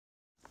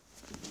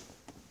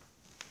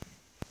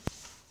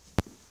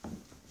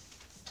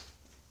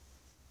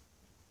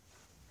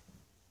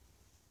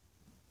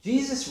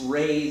Jesus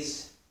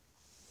raised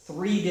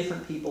 3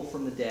 different people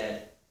from the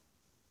dead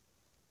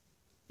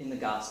in the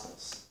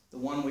Gospels. The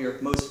one we are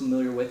most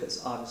familiar with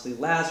is obviously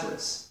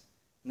Lazarus,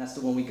 and that's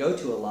the one we go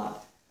to a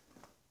lot.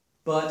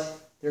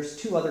 But there's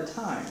 2 other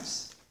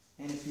times.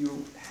 And if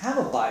you have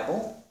a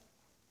Bible,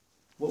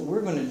 what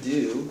we're going to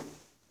do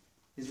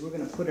is we're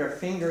going to put our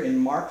finger in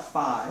Mark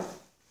 5.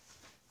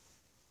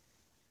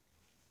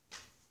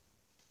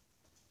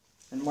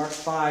 And Mark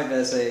 5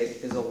 is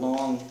a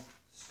long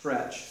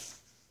stretch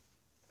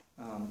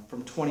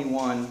from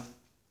 21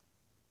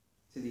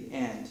 to the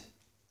end.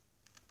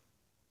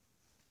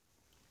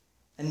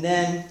 And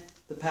then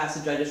the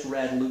passage I just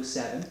read, Luke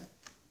 7,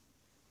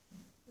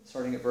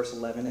 starting at verse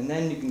 11. And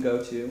then you can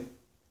go to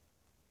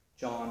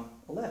John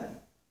 11,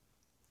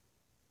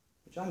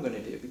 which I'm going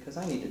to do because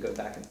I need to go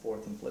back and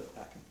forth and flip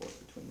back and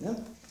forth between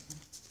them.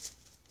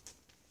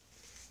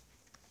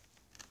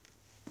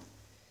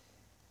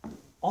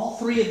 All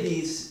 3 of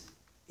these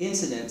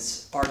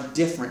incidents are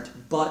different,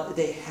 but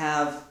they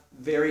have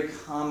very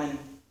common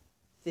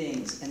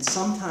things. And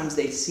sometimes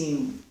they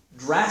seem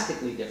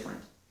drastically different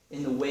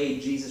in the way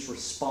Jesus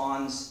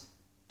responds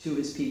to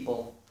his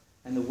people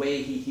and the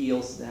way he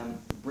heals them,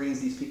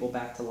 brings these people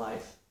back to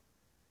life,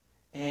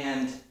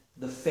 and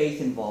the faith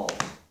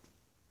involved.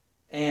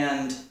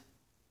 And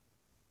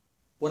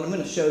what I'm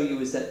going to show you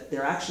is that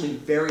they're actually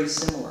very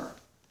similar.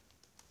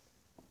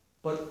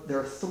 But there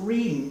are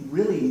 3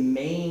 really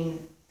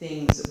main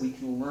things that we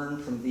can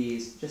learn from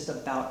these just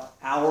about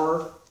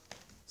our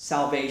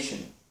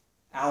salvation,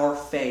 our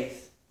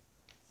faith,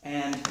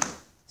 and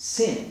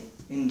sin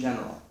in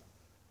general.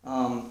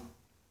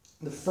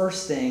 The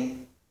first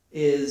thing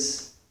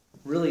is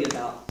really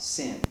about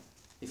sin.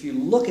 If you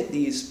look at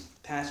these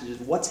passages,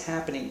 what's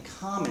happening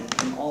common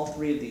in all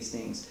 3 of these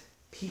things?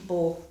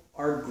 People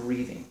are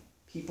grieving.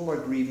 People are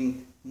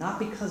grieving not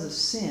because of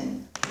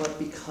sin, but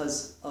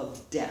because of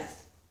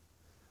death.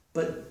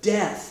 But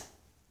death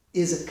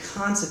is a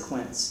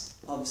consequence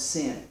of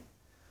sin.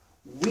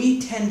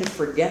 We tend to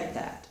forget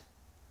that,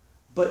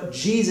 but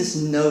Jesus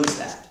knows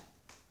that.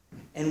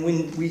 And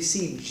when we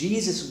see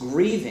Jesus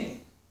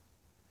grieving,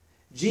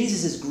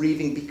 Jesus is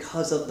grieving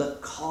because of the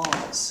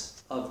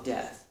cause of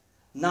death,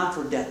 not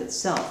for death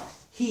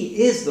itself.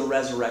 He is the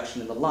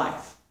resurrection and the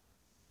life.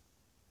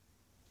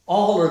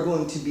 All are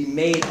going to be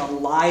made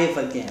alive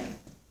again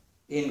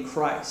in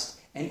Christ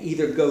and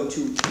either go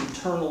to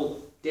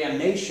eternal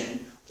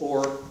damnation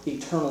or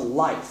eternal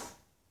life.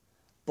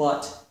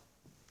 But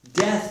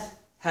death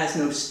has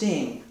no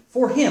sting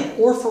for him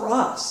or for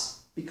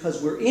us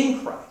because we're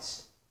in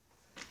Christ.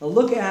 Now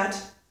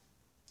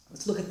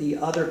let's look at the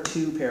other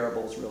 2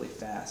 parables really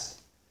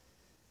fast.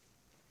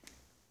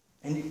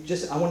 And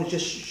I want to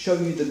just show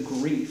you the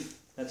grief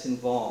that's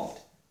involved.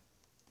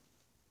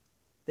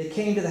 They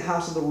came to the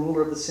house of the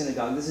ruler of the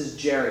synagogue. This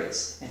is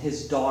Jairus, and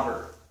his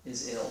daughter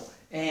is ill.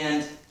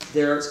 And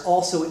there's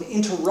also an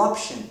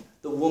interruption,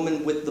 the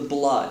woman with the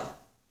blood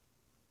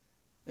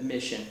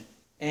emission.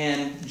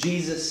 And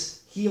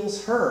Jesus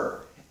heals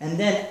her. And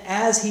then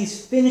as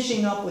he's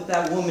finishing up with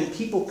that woman,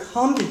 people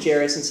come to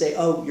Jairus and say,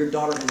 "Oh, your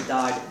daughter has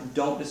died.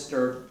 Don't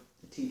disturb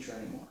the teacher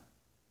anymore."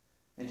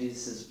 And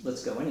Jesus says,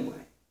 "Let's go anyway."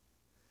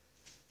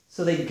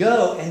 So they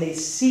go and they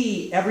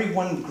see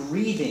everyone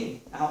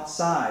grieving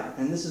outside.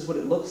 And this is what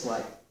it looks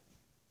like.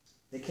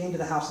 They came to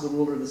the house of the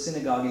ruler of the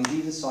synagogue, and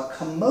Jesus saw a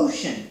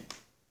commotion.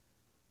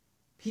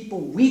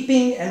 People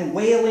weeping and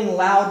wailing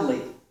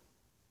loudly.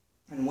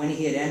 And when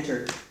he had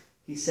entered,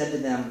 he said to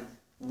them,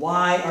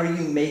 "Why are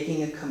you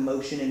making a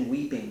commotion and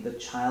weeping? The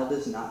child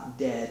is not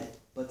dead,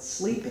 but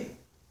sleeping."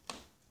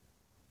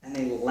 And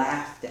they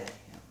laughed at him.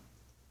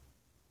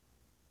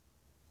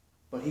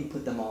 But he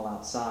put them all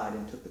outside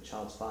and took the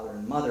child's father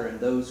and mother and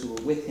those who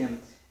were with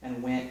him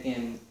and went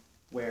in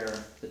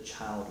where the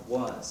child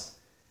was.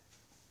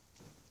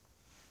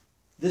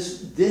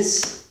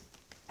 This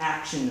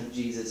action of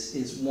Jesus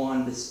is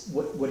one,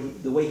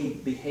 the way he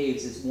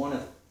behaves is one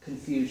of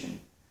confusion.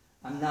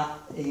 And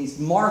he's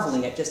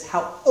marveling at just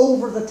how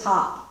over the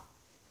top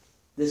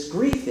this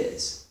grief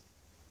is.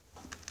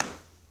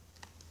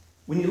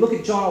 When you look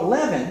at John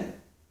 11,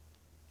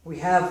 we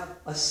have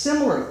a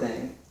similar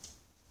thing.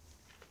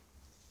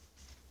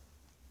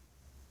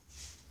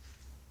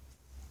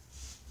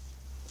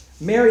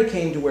 Mary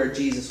came to where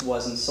Jesus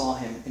was and saw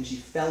him, and she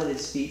fell at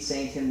his feet,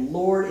 saying to him,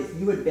 "Lord, if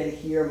you had been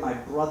here, my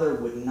brother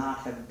would not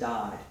have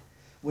died."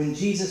 When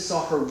Jesus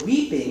saw her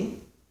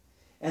weeping,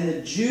 and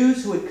the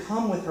Jews who had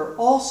come with her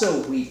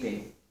also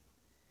weeping,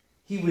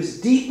 he was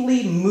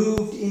deeply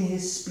moved in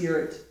his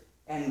spirit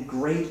and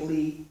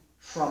greatly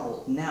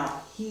troubled.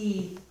 Now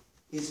he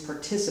is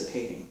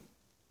participating.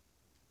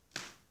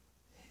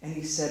 And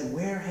he said,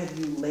 "Where have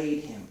you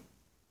laid him?"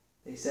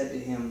 They said to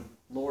him,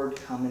 "Lord,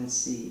 come and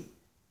see."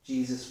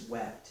 Jesus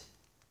wept.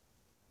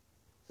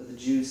 So the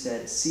Jews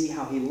said, "See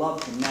how he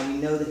loved him." Now we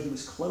know that he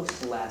was close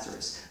to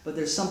Lazarus, but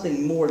there's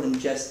something more than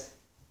just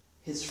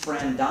his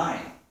friend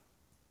dying.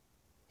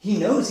 He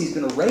knows he's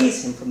going to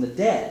raise him from the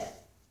dead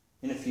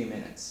in a few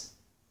minutes.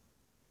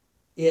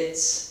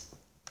 It's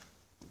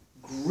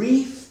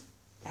grief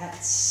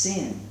at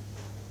sin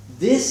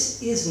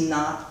This is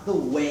not the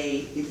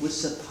way it was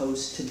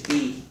supposed to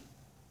be.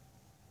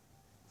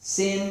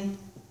 Sin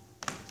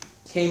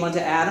came unto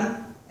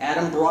Adam.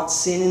 Adam brought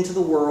sin into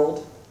the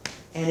world,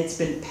 and it's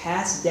been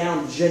passed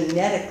down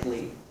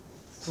genetically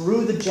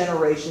through the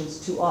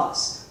generations to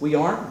us. We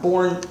aren't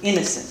born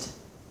innocent.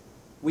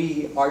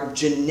 We are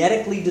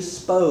genetically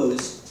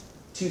disposed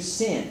to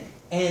sin.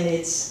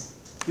 And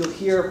you'll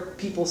hear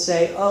people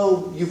say,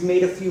 oh, you've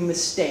made a few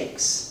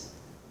mistakes.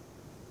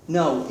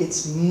 No,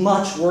 it's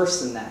much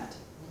worse than that.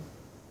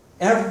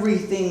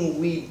 Everything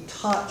we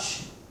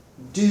touch,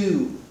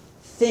 do,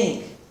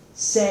 think,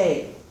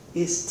 say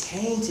is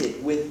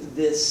tainted with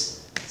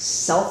this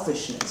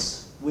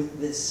selfishness, with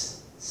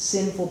this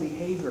sinful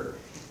behavior.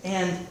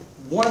 And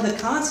one of the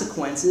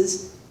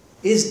consequences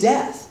is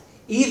death.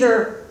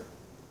 Either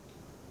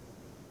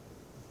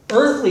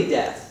earthly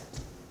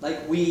death,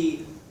 like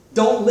we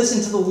don't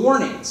listen to the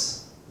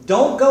warnings.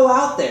 Don't go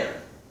out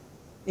there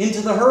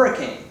into the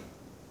hurricane.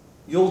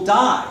 You'll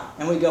die.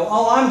 And we go,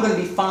 oh, I'm going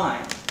to be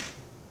fine.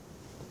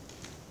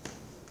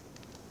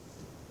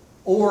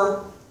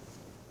 Or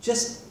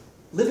just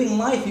living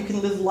life. You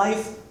can live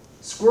life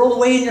squirreled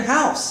away in your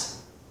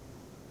house,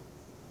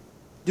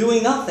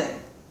 doing nothing,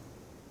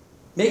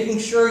 making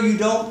sure you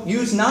don't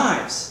use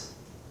knives.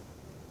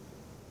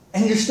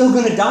 And you're still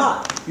going to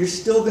die. You're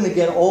still going to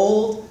get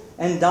old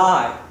and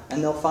die.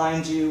 And they'll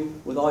find you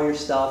with all your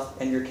stuff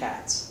and your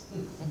cats.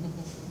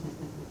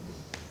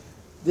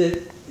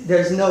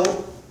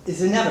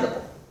 It's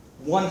inevitable.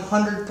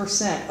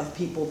 100% of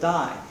people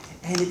die.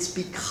 And it's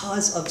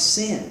because of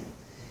sin.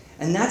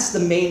 And that's the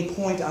main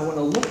point I want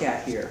to look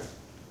at here.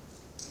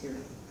 Here,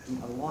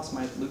 I lost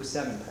my Luke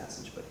 7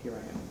 passage, but here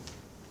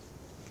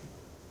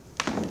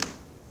I am.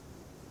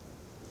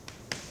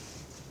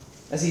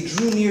 As he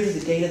drew near to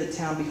the gate of the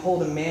town,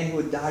 behold, a man who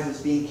had died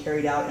was being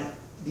carried out, and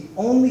the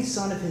only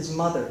son of his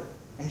mother,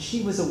 and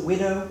she was a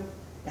widow,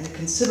 and a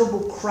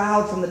considerable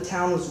crowd from the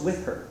town was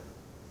with her.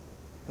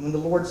 And when the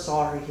Lord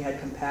saw her, he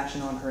had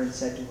compassion on her and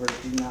said to her,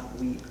 do not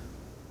weep.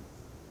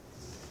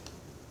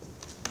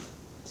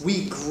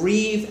 We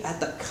grieve at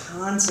the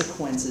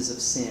consequences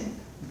of sin,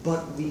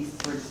 but we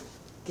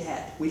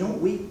forget. We don't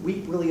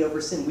weep really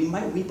over sin. We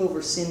might weep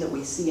over sin that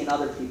we see in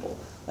other people.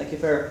 Like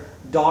if our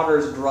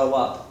daughters grow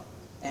up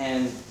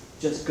and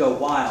just go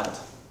wild,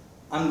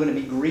 I'm going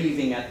to be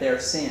grieving at their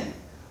sin.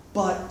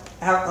 But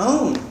our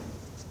own,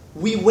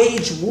 we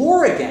wage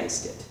war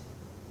against it.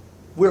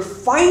 We're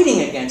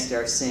fighting against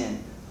our sin,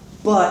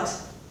 but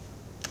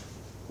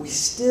we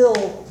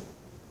still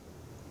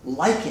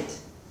like it.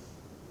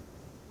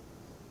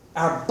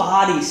 Our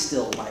body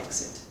still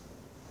likes it.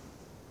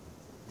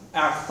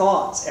 Our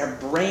thoughts, our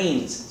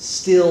brains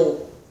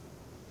still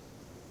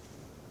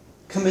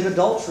commit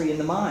adultery in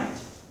the mind.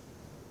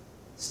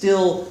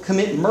 Still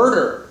commit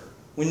murder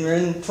when you're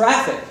in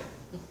traffic.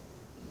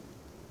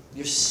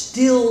 You're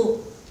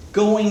still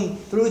going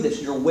through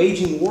this. You're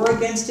waging war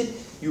against it.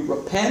 You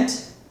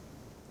repent.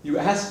 You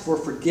ask for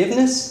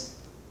forgiveness.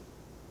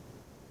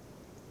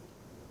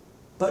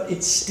 But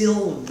it's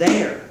still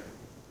there.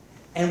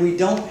 And we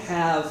don't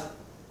have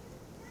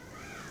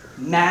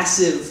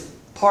massive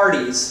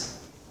parties,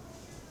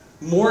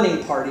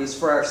 mourning parties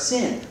for our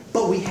sin.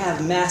 But we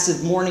have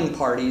massive mourning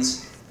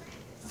parties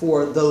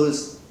for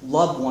those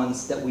loved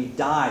ones that we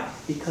die,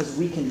 because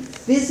we can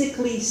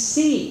physically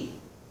see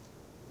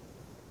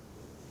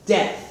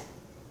death.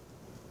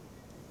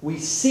 We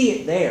see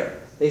it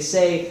there. They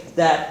say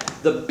that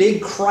the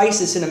big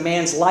crisis in a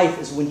man's life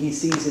is when he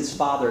sees his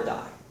father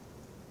die.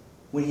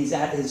 When he's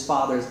at his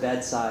father's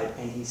bedside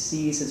and he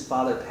sees his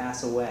father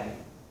pass away.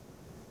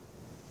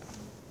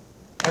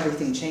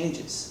 Everything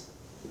changes.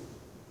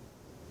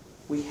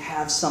 We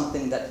have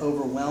something that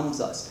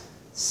overwhelms us.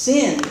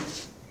 Sin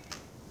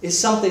is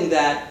something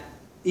that,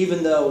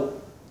 even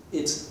though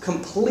it's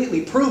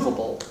completely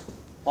provable,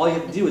 all you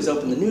have to do is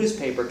open the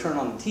newspaper, turn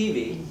on the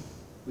TV.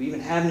 We even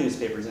have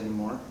newspapers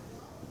anymore.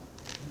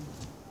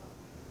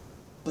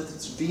 But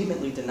it's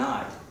vehemently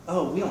denied.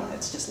 Oh, we don't,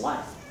 it's just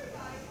life.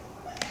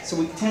 So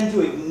we tend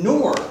to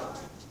ignore.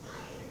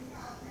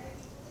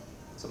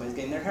 Somebody's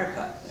getting their hair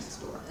cut next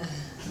door.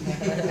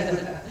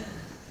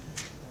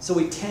 So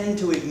we tend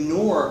to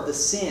ignore the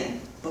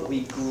sin, but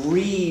we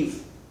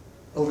grieve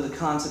over the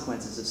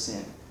consequences of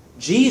sin.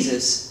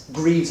 Jesus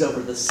grieves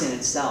over the sin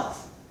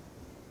itself.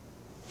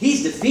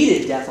 He's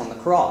defeated death on the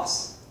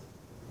cross.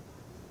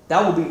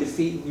 That will be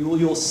defeat.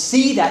 You'll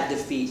see that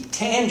defeat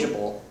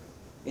tangible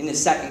in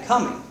his second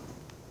coming.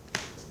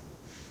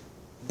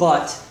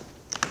 But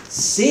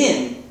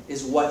sin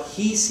is what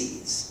he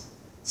sees.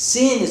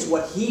 Sin is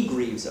what he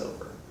grieves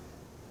over.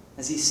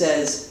 As he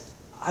says,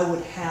 I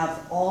would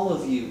have all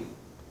of you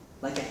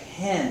like a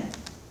hen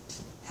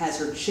has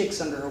her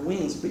chicks under her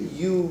wings, but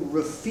you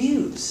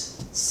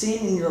refuse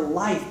sin in your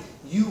life.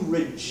 You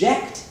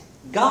reject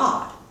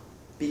God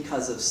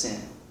because of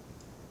sin.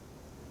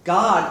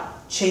 God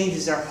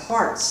changes our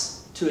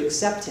hearts to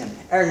accept him.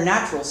 Our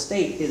natural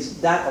state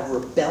is that of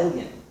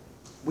rebellion.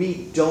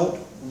 We don't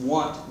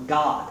want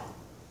God.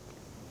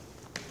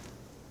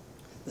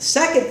 The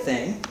second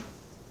thing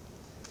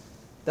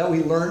that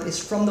we learn is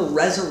from the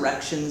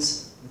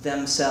resurrections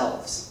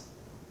themselves.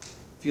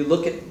 If you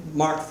look at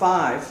Mark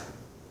 5,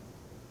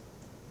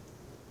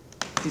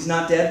 he's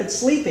not dead but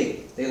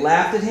sleeping. They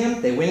laughed at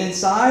him. They went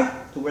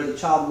inside to where the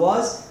child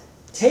was.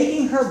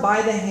 Taking her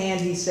by the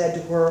hand, he said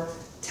to her,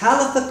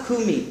 Talitha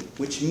Kumi,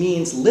 which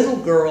means, little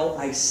girl,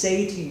 I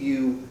say to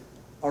you,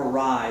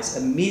 arise.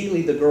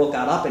 Immediately the girl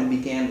got up and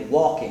began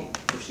walking,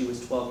 for she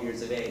was 12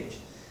 years of age.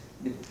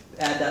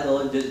 Add that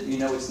little,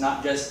 it's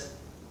not just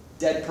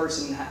dead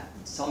person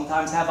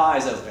sometimes have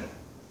eyes open.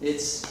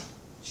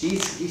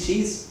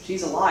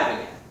 She's alive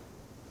again.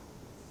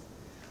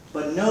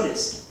 But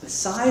notice,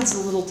 besides the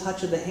little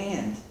touch of the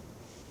hand,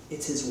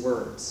 it's his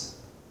words.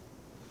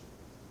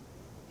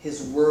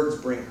 His words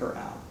bring her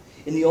out.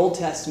 In the Old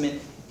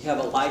Testament, you have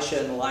Elisha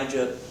and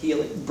Elijah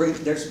healing.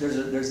 There's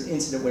an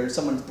incident where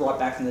someone's brought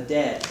back from the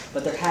dead,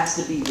 but there has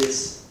to be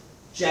this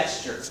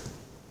gesture.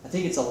 I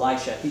think it's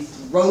Elisha. He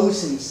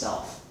throws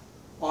himself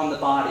on the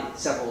body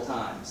several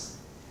times.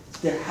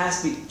 There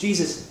has to be,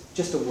 Jesus,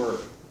 just a word.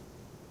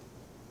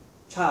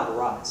 Child,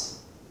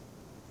 arise.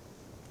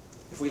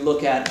 If we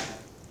look at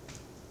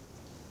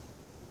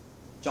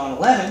John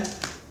 11,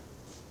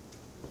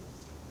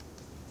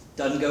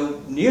 doesn't go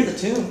near the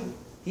tomb.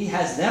 He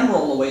has them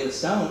roll away the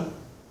stone.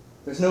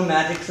 There's no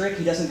magic trick.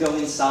 He doesn't go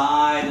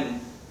inside and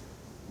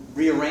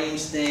rearrange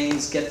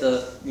things, get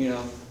the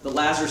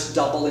Lazarus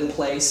double in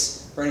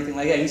place or anything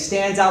like that. He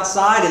stands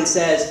outside and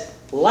says,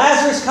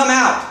 Lazarus, come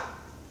out!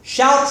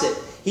 Shouts it.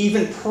 He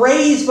even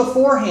prays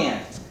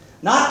beforehand.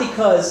 Not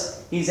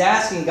because he's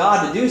asking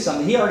God to do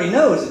something. He already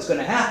knows it's going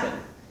to happen.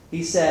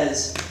 He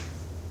says,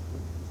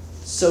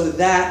 so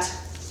that...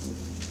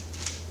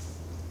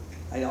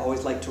 I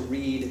always like to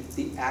read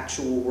the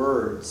actual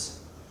words.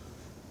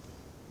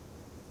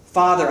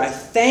 Father, I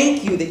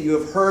thank you that you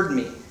have heard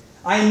me.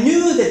 I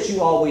knew that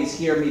you always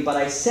hear me, but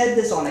I said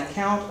this on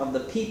account of the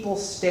people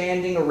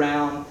standing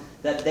around,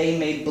 that they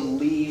may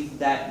believe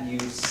that you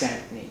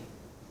sent me.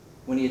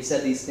 When he had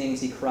said these things,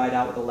 he cried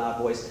out with a loud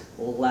voice,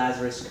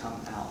 Lazarus,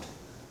 come out.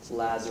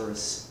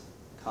 Lazarus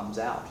comes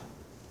out.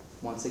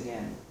 Once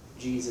again,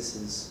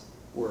 Jesus'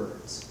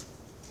 words.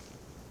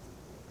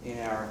 In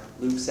our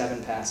Luke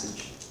 7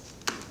 passage,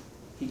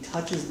 he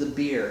touches the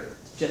bier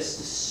just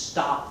to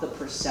stop the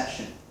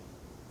procession.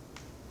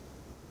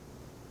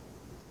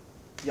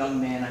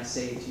 Young man, I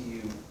say to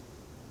you,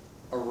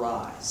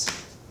 arise.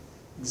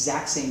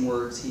 Exact same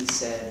words he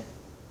said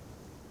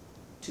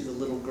to the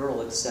little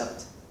girl,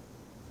 except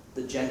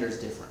the gender's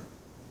different.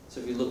 So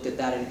if you looked at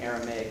that in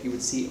Aramaic, you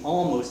would see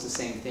almost the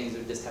same things, it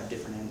would just have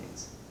different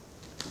endings.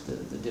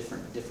 The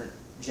different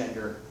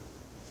gender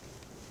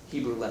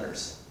Hebrew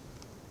letters.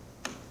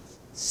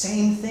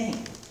 Same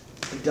thing.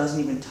 He doesn't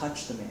even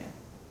touch the man.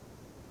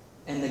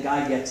 And the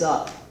guy gets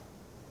up,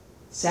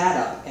 sat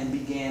up, and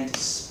began to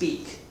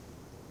speak,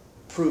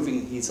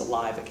 proving he's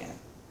alive again.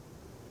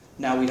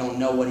 Now we don't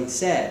know what he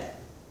said.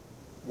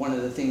 One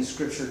of the things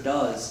Scripture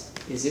does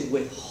is it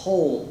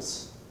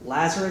withholds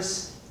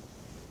Lazarus,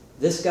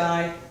 this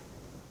guy,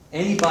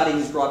 anybody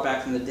who's brought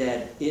back from the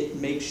dead. It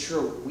makes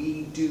sure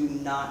we do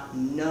not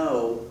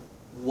know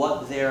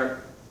what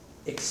their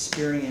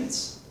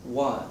experience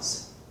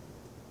was.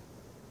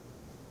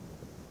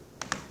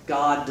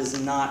 God does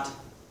not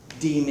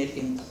deem it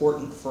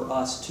important for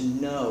us to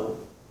know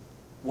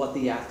what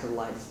the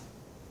afterlife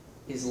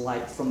is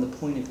like from the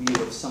point of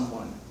view of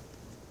someone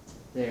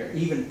there.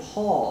 Even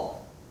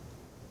Paul,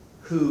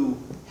 who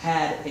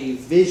had a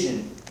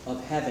vision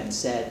of heaven,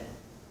 said,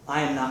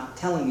 I am not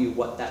telling you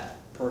what that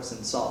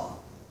person saw,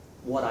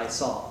 what I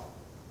saw.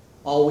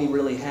 All we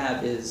really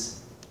have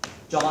is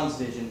John's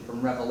vision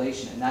from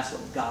Revelation, and that's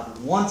what God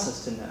wants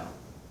us to know.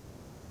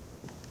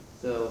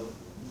 So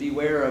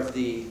beware of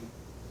the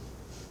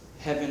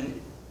heaven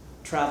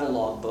travel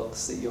log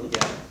books that you'll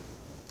get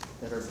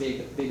that are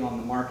big on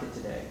the market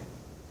today.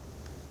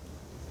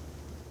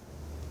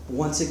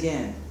 Once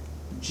again,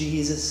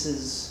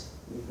 Jesus'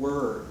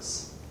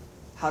 words.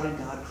 How did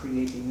God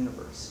create the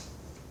universe?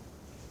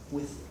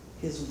 With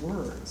his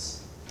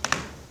words.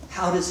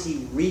 How does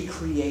he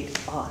recreate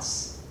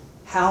us?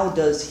 How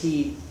does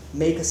he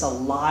make us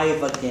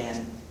alive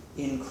again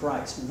in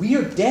Christ? We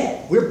are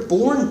dead. We're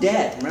born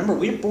dead. Remember,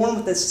 we're born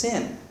with this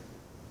sin.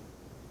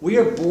 We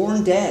are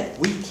born dead.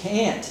 We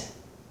can't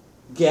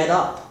get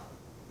up.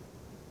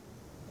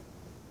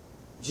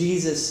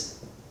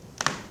 Jesus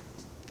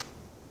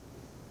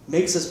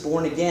makes us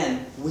born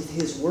again with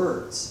his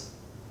words.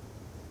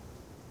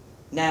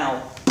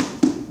 Now,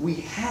 we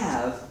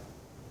have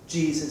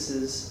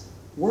Jesus'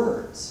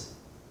 words.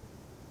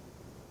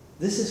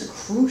 This is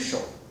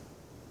crucial.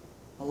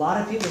 A lot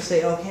of people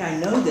say, okay, I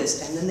know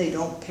this, and then they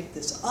don't pick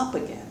this up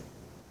again.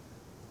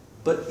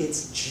 But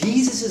it's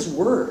Jesus'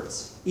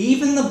 words.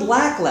 Even the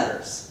black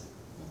letters.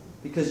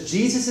 Because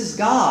Jesus is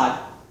God,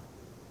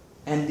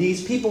 and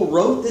these people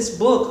wrote this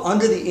book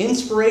under the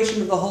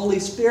inspiration of the Holy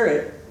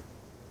Spirit.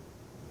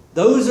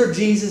 Those are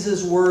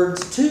Jesus'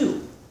 words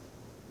too.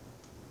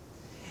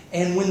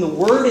 And when the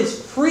word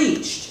is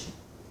preached,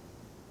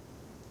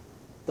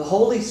 the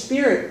Holy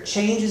Spirit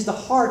changes the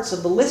hearts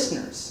of the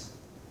listeners.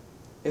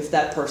 if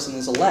that person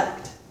is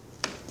elect.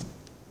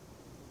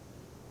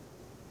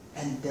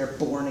 And they're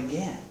born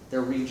again.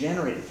 They're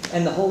regenerated.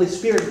 And the Holy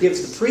Spirit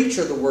gives the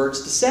preacher the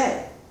words to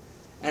say.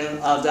 And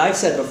as I've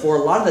said before,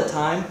 a lot of the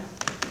time,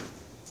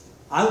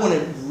 I want to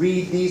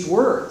read these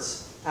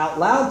words out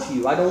loud to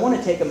you. I don't want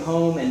to take them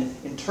home and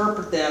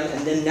interpret them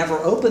and then never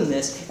open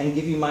this and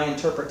give you my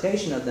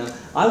interpretation of them.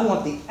 I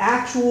want the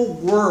actual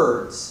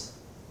words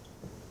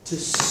to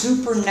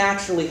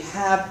supernaturally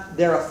have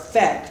their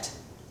effect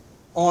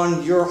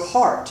on your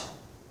heart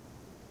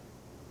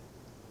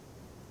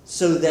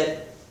so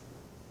that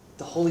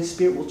the Holy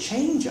Spirit will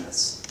change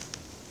us.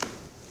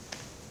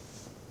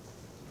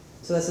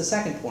 So that's the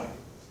second point.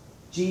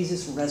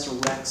 Jesus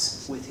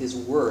resurrects with his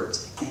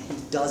words, and he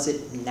does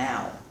it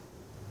now.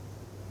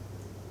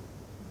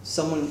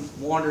 Someone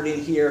wandered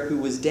in here who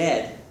was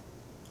dead,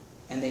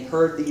 and they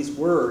heard these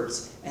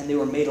words, and they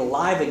were made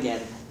alive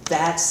again.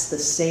 That's the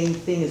same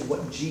thing as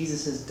what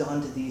Jesus has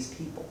done to these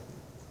people.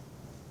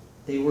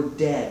 They were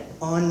dead,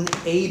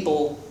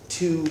 unable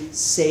to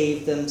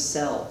save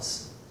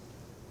themselves.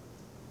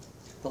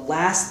 The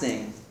last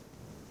thing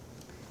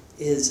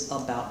is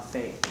about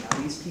faith.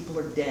 Now, these people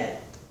are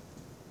dead.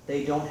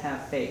 They don't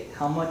have faith.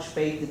 How much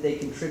faith did they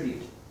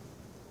contribute?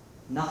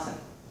 Nothing.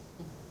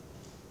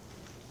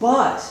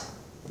 But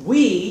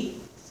we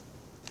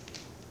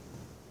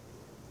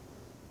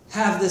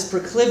have this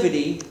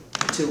proclivity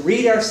to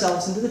read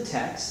ourselves into the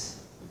text,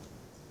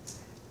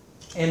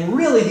 and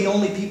really the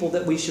only people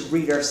that we should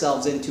read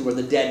ourselves into are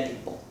the dead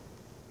people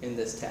in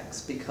this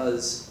text,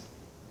 because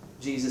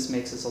Jesus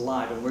makes us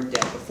alive and we're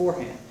dead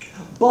beforehand.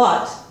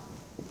 But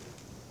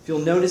if you'll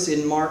notice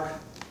in Mark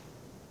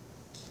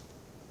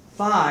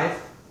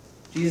 5,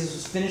 Jesus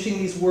was finishing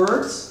these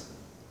words.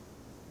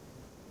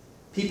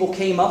 People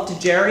came up to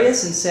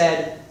Jairus and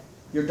said,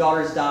 "Your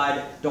daughter's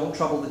died. Don't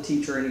trouble the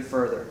teacher any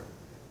further."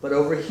 But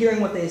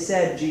overhearing what they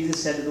said,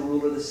 Jesus said to the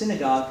ruler of the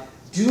synagogue,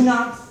 "Do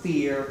not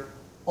fear,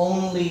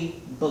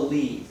 only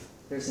believe."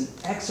 There's an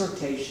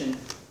exhortation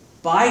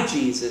by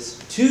Jesus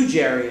to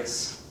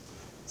Jairus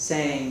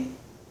saying,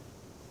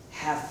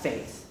 have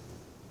faith.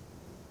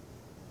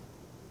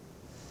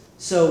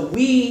 So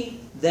we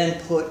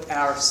then put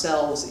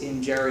ourselves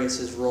in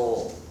Jairus'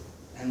 role,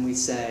 and we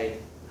say,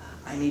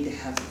 I need to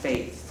have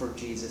faith for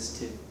Jesus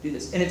to do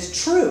this. And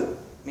it's true.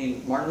 I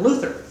mean, Martin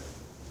Luther,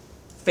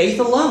 faith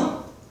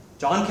alone.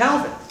 John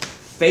Calvin,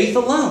 faith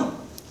alone.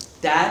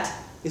 That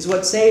is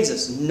what saves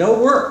us.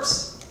 No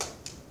works.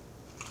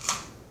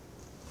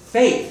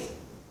 Faith.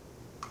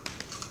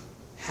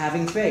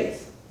 Having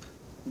faith.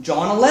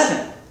 John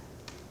 11,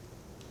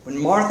 when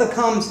Martha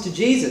comes to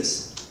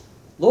Jesus,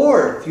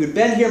 "Lord, if you had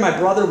been here, my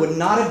brother would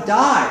not have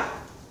died.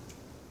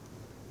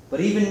 But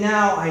even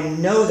now I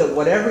know that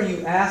whatever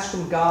you ask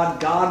from God,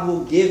 God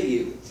will give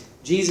you."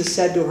 Jesus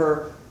said to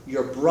her,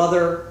 "Your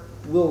brother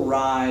will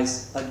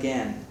rise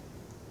again."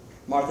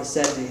 Martha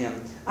said to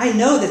him, "I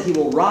know that he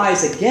will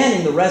rise again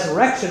in the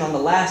resurrection on the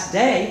last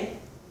day."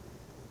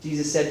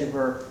 Jesus said to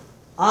her,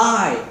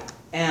 "I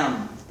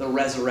am the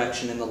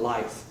resurrection and the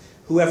life.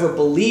 Whoever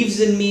believes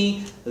in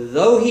me,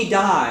 though he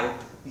die,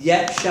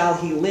 yet shall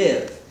he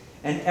live.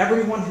 And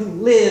everyone who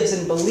lives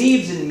and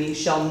believes in me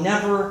shall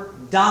never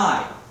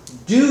die.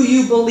 Do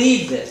you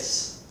believe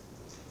this?"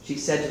 She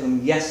said to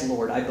him, "Yes,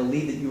 Lord, I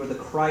believe that you are the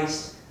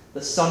Christ,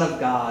 the Son of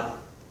God,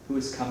 who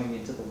is coming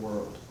into the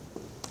world."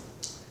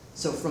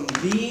 So from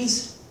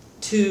these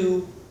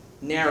two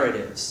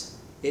narratives,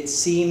 it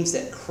seems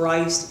that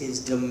Christ is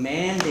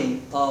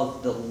demanding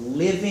of the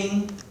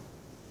living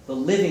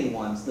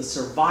ones, the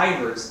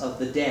survivors of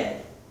the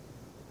dead,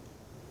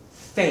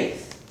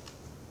 faith.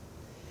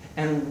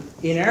 And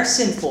in our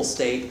sinful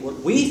state,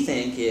 what we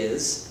think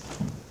is,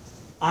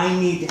 I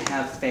need to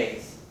have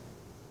faith.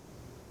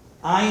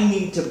 I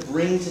need to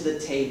bring to the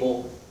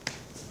table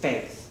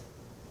faith.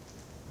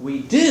 We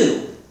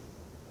do,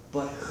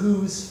 but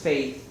whose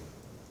faith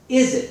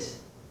is it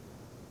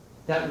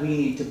that we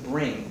need to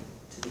bring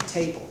to the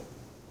table?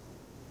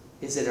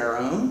 Is it our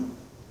own?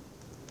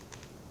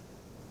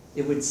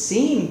 It would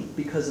seem,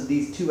 because of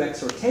these two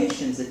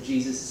exhortations, that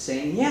Jesus is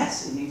saying,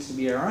 yes, it needs to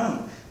be our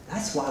own.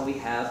 That's why we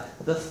have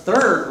the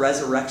third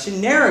resurrection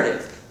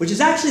narrative, which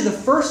is actually the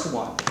first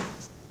one.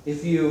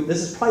 This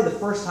is probably the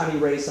first time he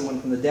raised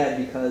someone from the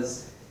dead,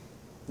 because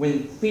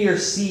when fear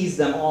seized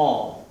them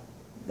all,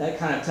 that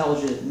kind of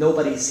tells you that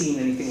nobody's seen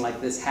anything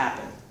like this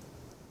happen.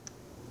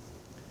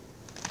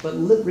 But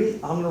I'm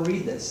going to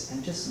read this,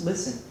 and just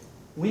listen.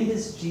 When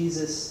does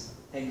Jesus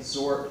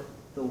exhort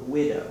the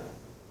widow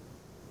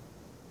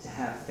to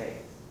have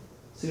faith?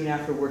 Soon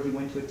afterward, he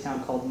went to a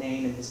town called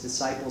Nain, and his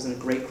disciples and a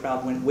great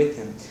crowd went with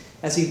him.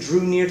 As he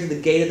drew near to the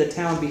gate of the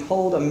town,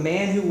 behold, a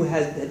man who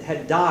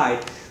had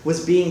died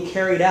was being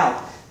carried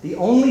out, the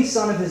only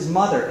son of his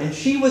mother, and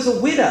she was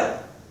a widow.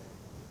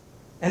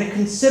 And a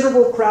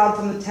considerable crowd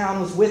from the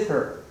town was with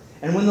her.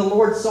 And when the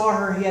Lord saw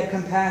her, he had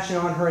compassion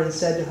on her and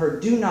said to her,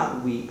 "Do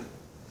not weep."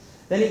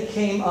 Then he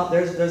came up.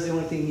 There's the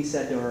only thing he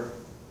said to her.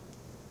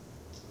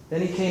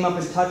 Then he came up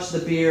and touched the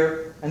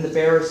bier, and the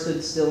bearer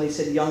stood still, and he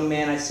said, "Young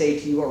man, I say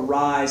to you,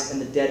 arise."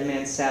 And the dead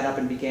man sat up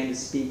and began to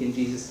speak, and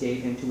Jesus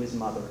gave him to his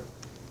mother.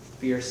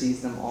 Fear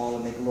seized them all,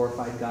 and they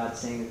glorified God,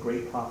 saying, "A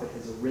great prophet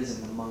has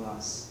arisen among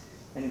us,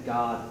 and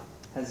God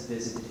has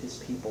visited his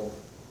people."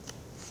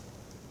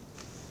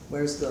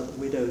 Where's the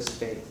widow's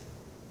faith?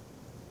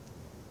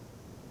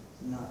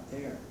 Not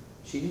there.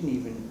 She didn't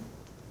even...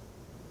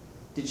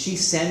 Did she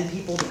send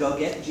people to go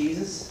get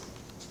Jesus?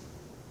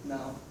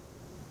 No.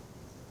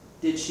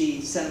 Did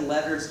she send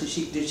letters?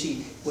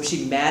 Was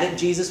she mad at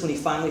Jesus when he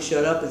finally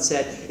showed up and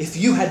said, "If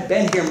you had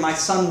been here, my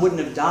son wouldn't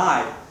have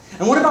died.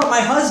 And what about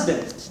my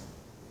husband?"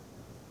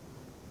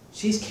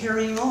 She's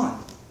carrying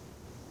on.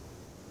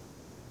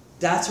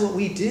 That's what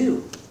we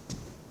do.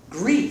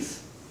 Grief.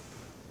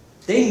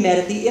 They met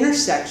at the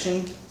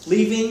intersection,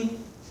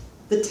 leaving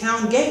the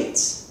town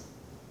gates.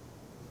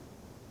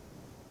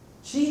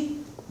 She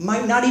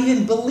might not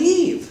even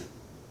believe.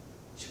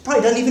 She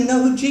probably doesn't even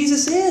know who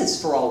Jesus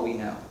is, for all we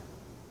know.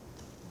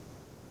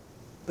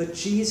 But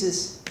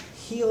Jesus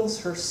heals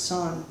her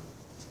son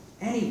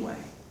anyway.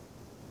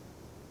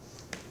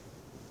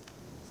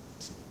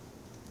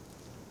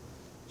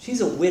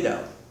 She's a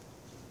widow.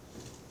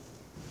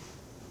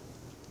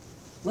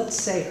 Let's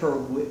say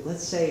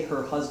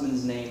her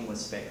husband's name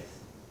was Faith.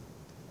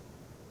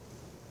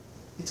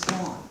 It's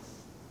gone.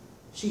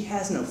 She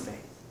has no faith.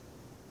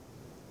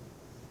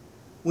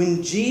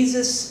 When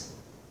Jesus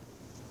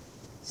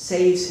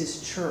saves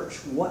his church,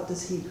 what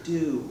does he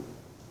do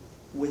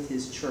with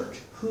his church?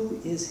 Who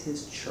is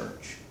his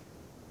church?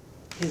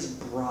 His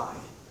bride.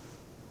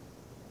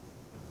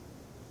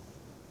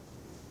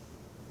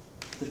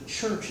 The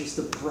church is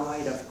the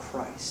bride of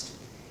Christ.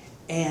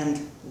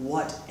 And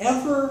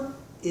whatever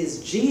is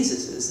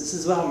Jesus's, this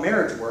is how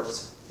marriage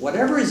works,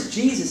 whatever is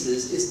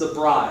Jesus's is the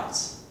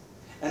bride's.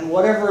 And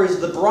whatever is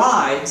the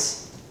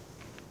bride's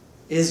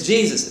is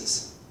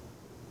Jesus's.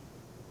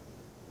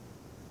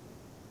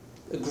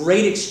 A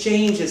great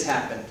exchange has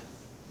happened.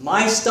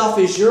 My stuff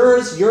is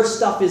yours, your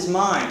stuff is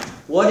mine.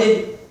 What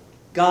did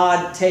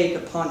God take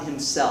upon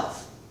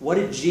himself? What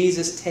did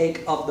Jesus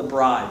take of the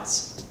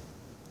bride's?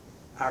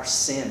 Our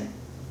sin.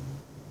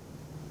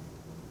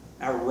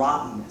 Our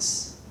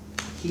rottenness.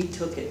 He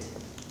took it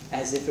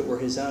as if it were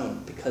his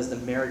own, because the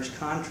marriage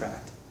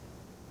contract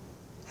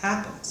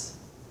happens.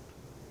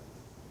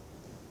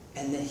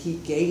 And then he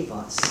gave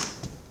us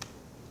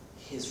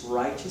his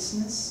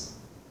righteousness,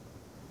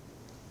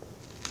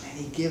 and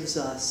he gives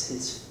us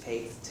his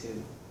faith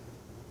too.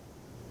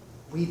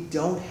 We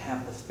don't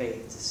have the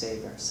faith to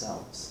save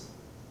ourselves.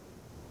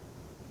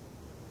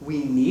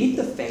 We need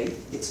the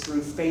faith. It's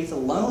through faith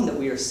alone that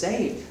we are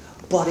saved.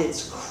 But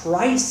it's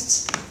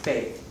Christ's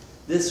faith.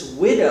 This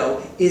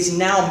widow is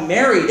now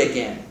married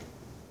again.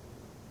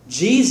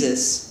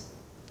 Jesus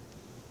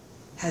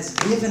has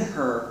given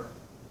her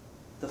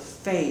the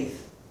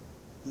faith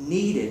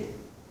needed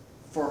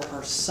for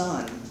her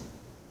son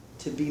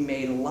to be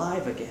made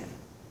alive again.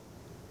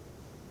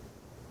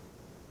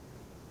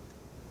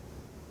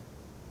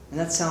 And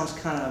that sounds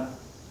kind of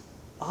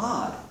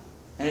odd.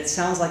 And it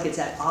sounds like it's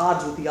at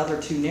odds with the other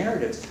two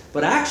narratives.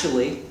 But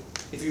actually,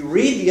 if you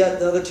read the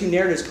other two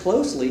narratives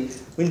closely,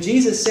 when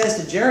Jesus says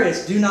to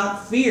Jairus, "Do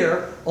not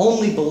fear,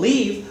 only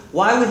believe,"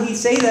 why would he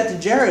say that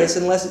to Jairus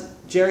unless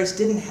Jairus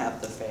didn't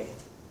have the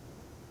faith?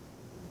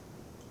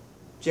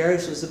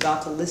 Jairus was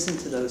about to listen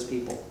to those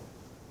people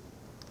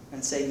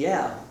and say,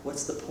 "Yeah,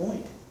 what's the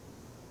point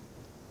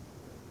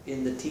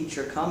in the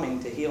teacher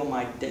coming to heal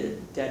my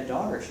dead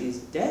daughter? She's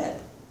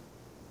dead."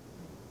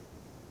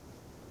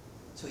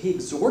 So he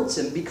exhorts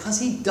him because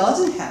he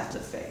doesn't have the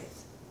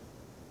faith.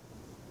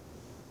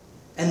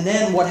 And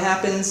then what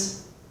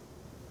happens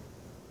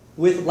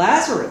with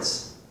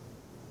Lazarus?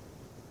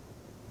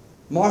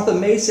 Martha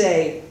may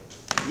say,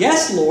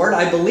 "Yes, Lord,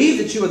 I believe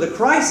that you are the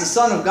Christ, the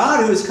Son of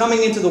God, who is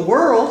coming into the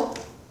world."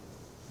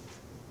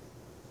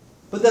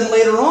 But then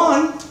later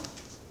on,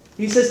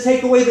 he says,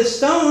 "Take away the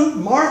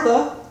stone."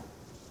 Martha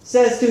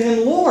says to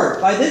him,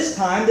 "Lord, by this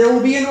time there will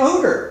be an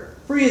odor,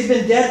 for he has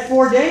been dead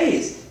 4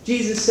 days."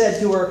 Jesus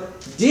said to her,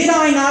 "Did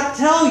I not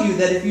tell you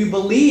that if you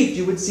believed,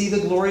 you would see the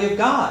glory of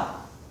God?"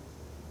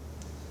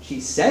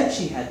 She said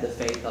she had the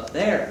faith up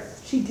there.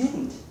 She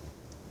didn't.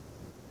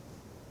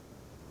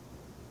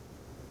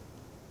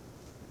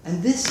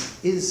 And this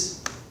is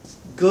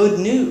good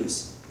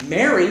news.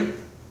 Mary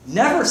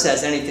never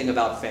says anything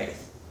about faith.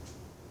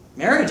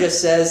 Mary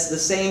just says the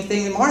same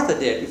thing that Martha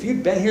did. If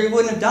you'd been here, you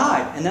wouldn't have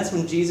died. And that's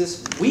when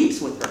Jesus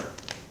weeps with her.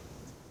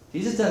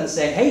 Jesus doesn't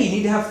say, "Hey, you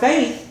need to have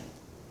faith."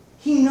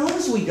 He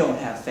knows we don't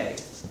have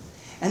faith.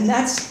 And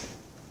that's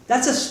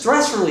a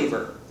stress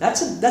reliever.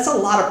 That's a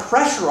lot of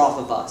pressure off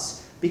of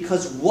us.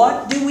 Because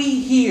what do we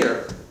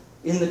hear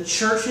in the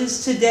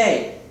churches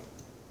today?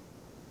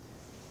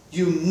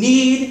 You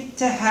need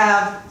to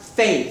have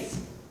faith.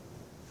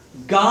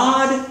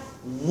 God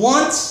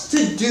wants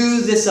to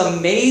do this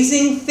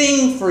amazing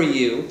thing for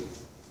you,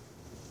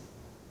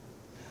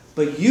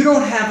 but you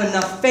don't have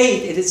enough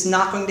faith and it's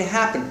not going to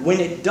happen. When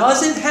it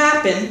doesn't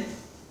happen,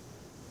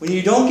 when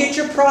you don't get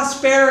your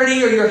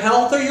prosperity or your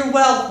health or your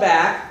wealth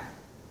back,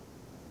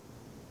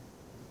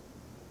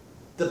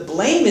 the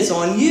blame is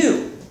on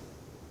you.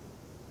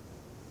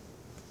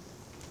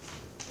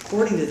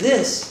 According to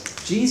this,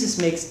 Jesus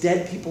makes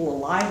dead people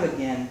alive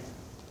again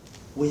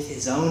with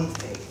his own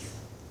faith.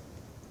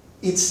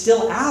 It's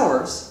still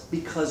ours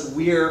because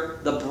we're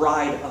the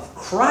bride of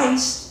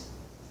Christ,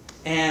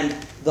 and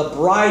the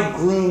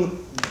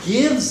bridegroom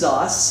gives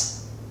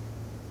us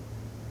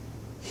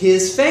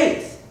his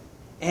faith.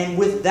 And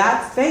with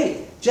that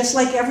faith, just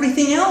like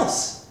everything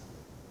else,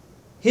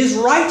 his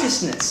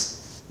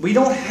righteousness. We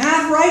don't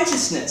have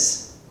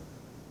righteousness.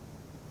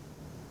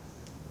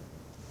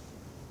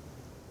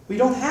 We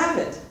don't have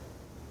it.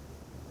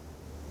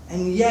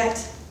 And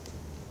yet,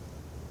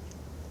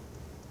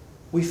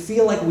 we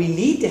feel like we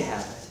need to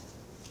have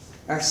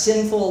it. Our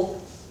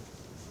sinful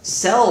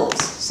selves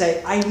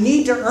say, I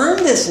need to earn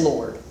this,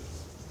 Lord.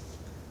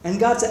 And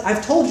God said,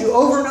 I've told you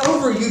over and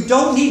over, you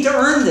don't need to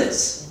earn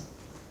this.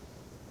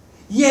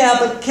 Yeah,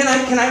 but can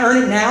I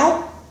earn it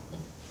now?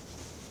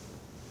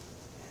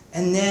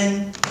 And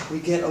then we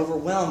get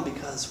overwhelmed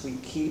because we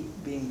keep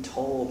being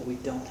told we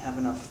don't have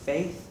enough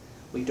faith,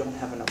 we don't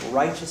have enough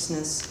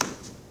righteousness.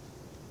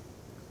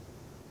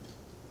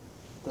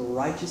 The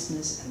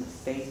righteousness and the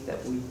faith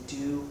that we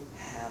do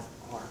have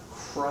are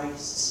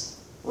Christ's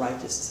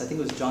righteousness. I think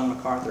it was John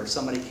MacArthur.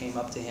 Somebody came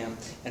up to him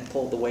and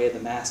pulled the way of the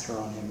master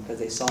on him because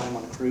they saw him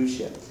on a cruise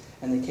ship.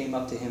 And they came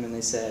up to him and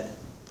they said,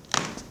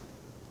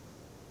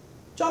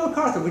 John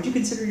MacArthur, would you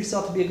consider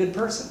yourself to be a good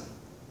person?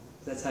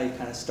 That's how you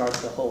kind of start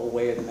the whole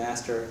way of the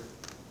master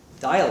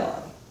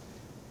dialogue.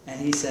 And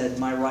he said,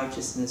 my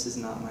righteousness is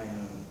not my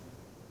own.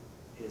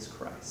 It is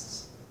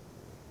Christ's.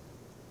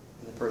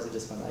 And the person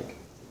just went like,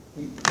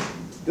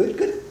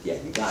 good, yeah,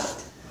 you got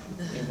it.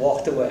 And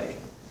walked away.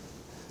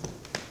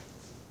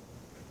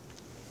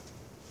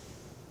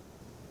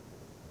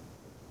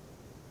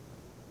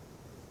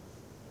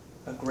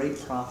 A great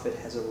prophet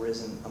has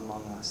arisen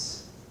among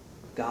us.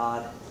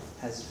 God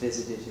has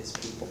visited his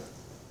people.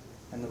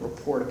 And the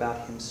report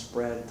about him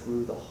spread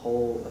through the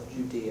whole of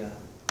Judea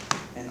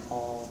and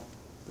all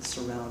the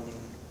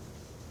surrounding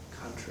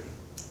country.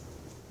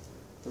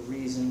 The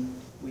reason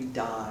we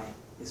die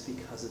is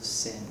because of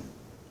sin.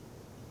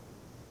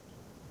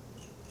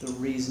 The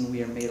reason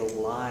we are made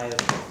alive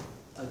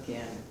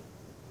again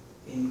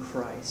in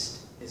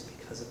Christ is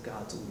because of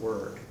God's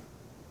Word.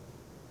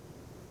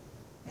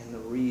 And the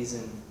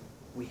reason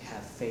we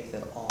have faith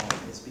at all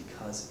is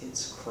because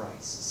it's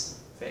Christ's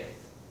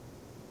faith.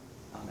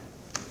 Amen.